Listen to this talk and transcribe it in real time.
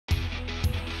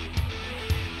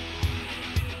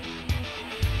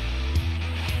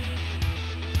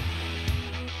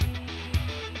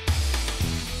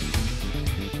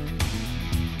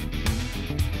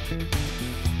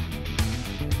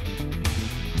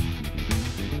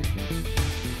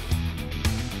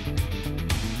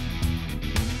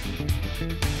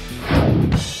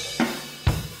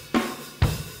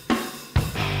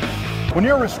When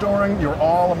you're restoring your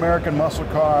all-American muscle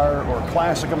car or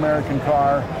classic American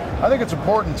car, I think it's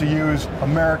important to use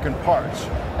American parts.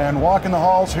 And walking the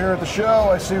halls here at the show,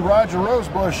 I see Roger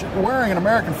Rosebush wearing an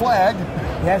American flag.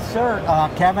 Yes, sir.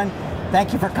 Kevin,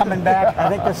 thank you for coming back. I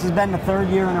think this has been the 3rd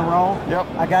year in a row. Yep.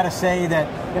 I got to say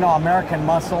that, you know, American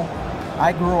muscle.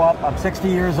 I grew up, I'm 60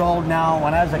 years old now.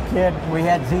 When I was a kid, we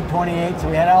had Z28s,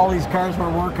 we had all these cars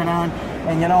we're working on.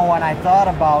 And, you know, when I thought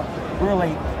about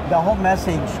really the whole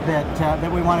message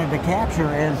that we wanted to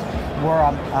capture is we're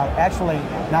actually,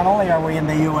 not only are we in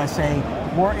the USA,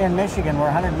 we're in Michigan.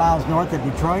 We're 100 miles north of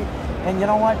Detroit, and you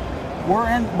know what?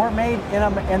 We're made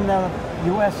in the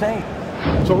USA.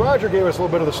 So Roger gave us a little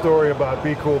bit of the story about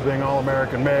Be Cool being all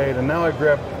American made, and now I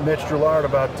grabbed Mitch Drillard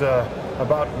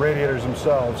about radiators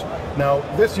themselves. Now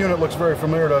this unit looks very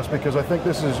familiar to us because I think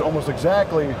this is almost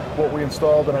exactly what we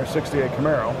installed in our stellium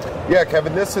Camaro. Yeah,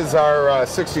 Kevin, this is our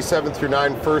 67 through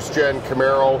 9 first gen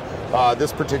Camaro.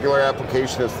 This particular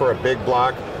application is for a big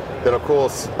block that'll cool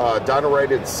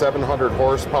dyno-rated 700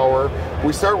 horsepower.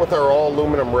 We start with our all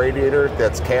aluminum radiator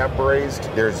that's cab raised.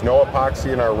 There's no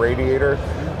epoxy in our radiator.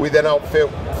 We then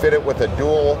fit it with a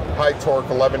dual high torque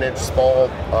 11-inch Spall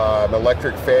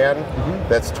electric fan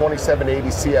that's 2780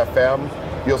 CFM.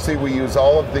 You'll see we use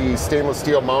all of the stainless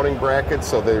steel mounting brackets,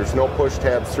 so there's no push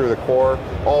tabs through the core.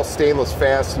 All stainless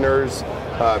fasteners.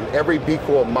 Every Be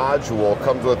Cool module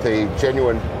comes with a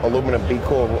genuine aluminum Be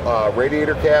Cool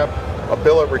radiator cap, a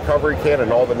billet recovery can,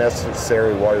 and all the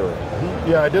necessary wiring.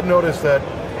 Yeah, I did notice that.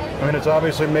 I mean, it's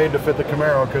obviously made to fit the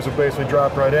Camaro because it basically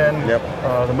dropped right in.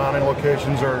 Yep. The mounting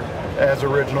locations are as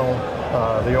original.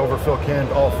 The overfill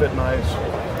can all fit nice.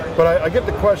 But I get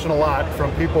the question a lot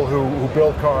from people who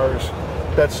build cars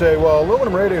that say, well,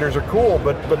 aluminum radiators are cool,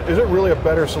 but is it really a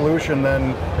better solution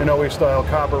than an OE-style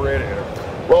copper radiator?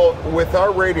 Well, with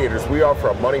our radiators, we offer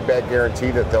a money-back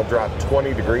guarantee that they'll drop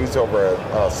 20 degrees over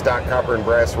a stock copper and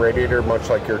brass radiator, much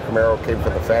like your Camaro came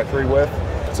from the factory with.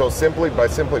 So by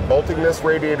simply bolting this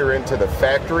radiator into the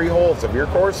factory holes of your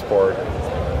Core Sport,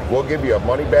 we'll give you a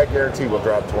money-back guarantee. We'll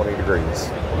drop 20 degrees.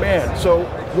 Man, so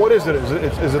what is it?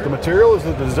 Is it the material? Is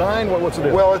it the design? What's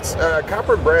it? Well, it's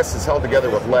copper and brass is held together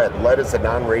with lead. Lead is a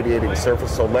non-radiating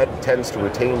surface, so lead tends to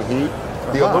retain heat.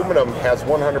 The aluminum has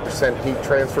 100% heat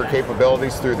transfer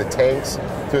capabilities through the tanks,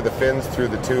 through the fins, through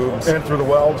the tubes. And through the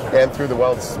welds? And through the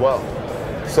welds as well.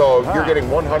 So you're getting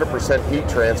 100% heat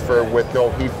transfer with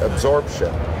no heat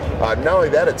absorption. Not only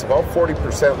that, it's about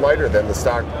 40% lighter than the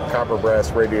stock copper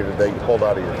brass radiator that you pulled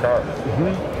out of your car.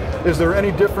 Is there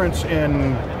any difference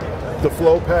in the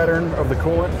flow pattern of the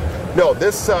coolant? No,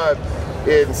 this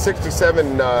in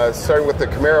 67, starting with the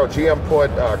Camaro, GM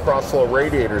put cross-flow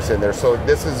radiators in there. So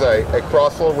this is a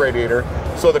cross-flow radiator.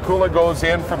 So the coolant goes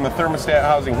in from the thermostat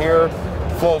housing here,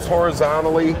 flows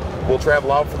horizontally, will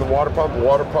travel out from the water pump. The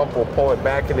water pump will pull it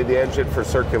back into the engine for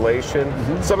circulation.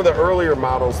 Some of the earlier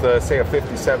models, say a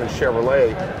 57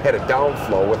 Chevrolet, had a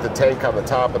downflow with the tank on the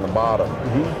top and the bottom.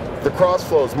 The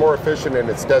crossflow is more efficient in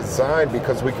its design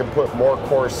because we can put more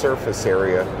core surface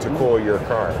area to cool your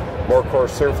car. More core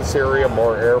surface area,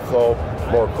 more airflow,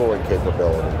 more cooling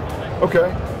capability.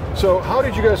 Okay, so how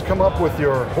did you guys come up with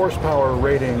your horsepower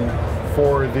rating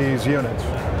for these units?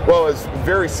 Well, it's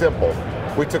very simple.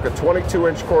 We took a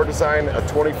 22-inch core design, a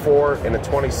 24, and a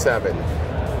 27.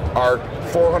 Our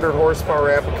 400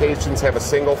 horsepower applications have a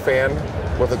single fan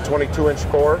with a 22-inch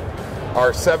core.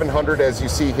 Our 700, as you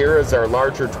see here, is our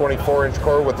larger 24-inch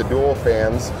core with the dual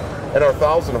fans. And our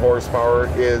 1,000 horsepower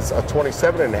is a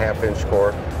 27.5-inch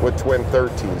core with twin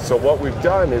 13s. So what we've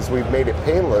done is we've made it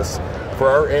painless for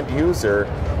our end user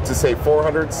to say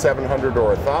 400, 700,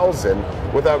 or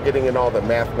 1,000 without getting in all the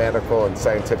mathematical and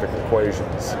scientific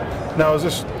equations. Now, is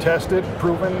this tested,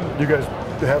 proven? You guys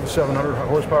have a 700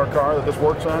 horsepower car that this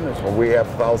works on? Well, we have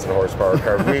 1,000 horsepower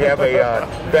car. We have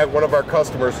in fact, one of our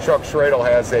customers, Chuck Schradel,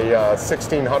 has a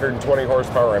 1,620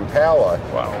 horsepower Impala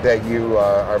that you,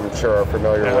 I'm sure, are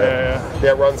familiar with.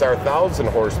 That runs our 1,000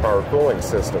 horsepower cooling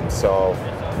system. So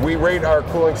we rate our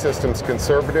cooling systems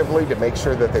conservatively to make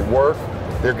sure that they work.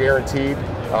 They're guaranteed.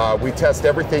 We test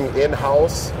everything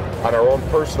in-house on our own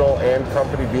personal and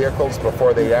company vehicles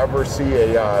before they ever see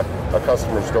a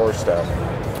customer's doorstep.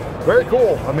 Very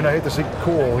cool. I mean, I hate to see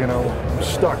cool, you know, I'm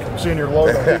stuck. I'm seeing your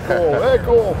logo, hey cool, hey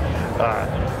cool.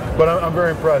 But I'm very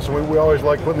impressed. We always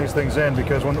like putting these things in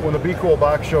because when the Be Cool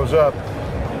box shows up,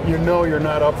 you know you're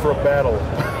not up for a battle.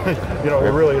 You know,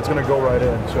 it's going to go right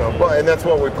in. So. Well, and that's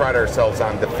what we pride ourselves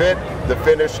on, the fit, the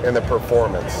finish, and the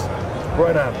performance.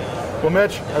 Right on. Well,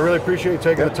 Mitch, I really appreciate you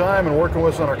taking the time and working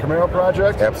with us on our Camaro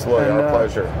project. Absolutely, our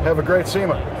pleasure. Have a great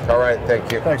SEMA. All right,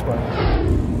 thank you. Thanks,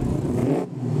 buddy.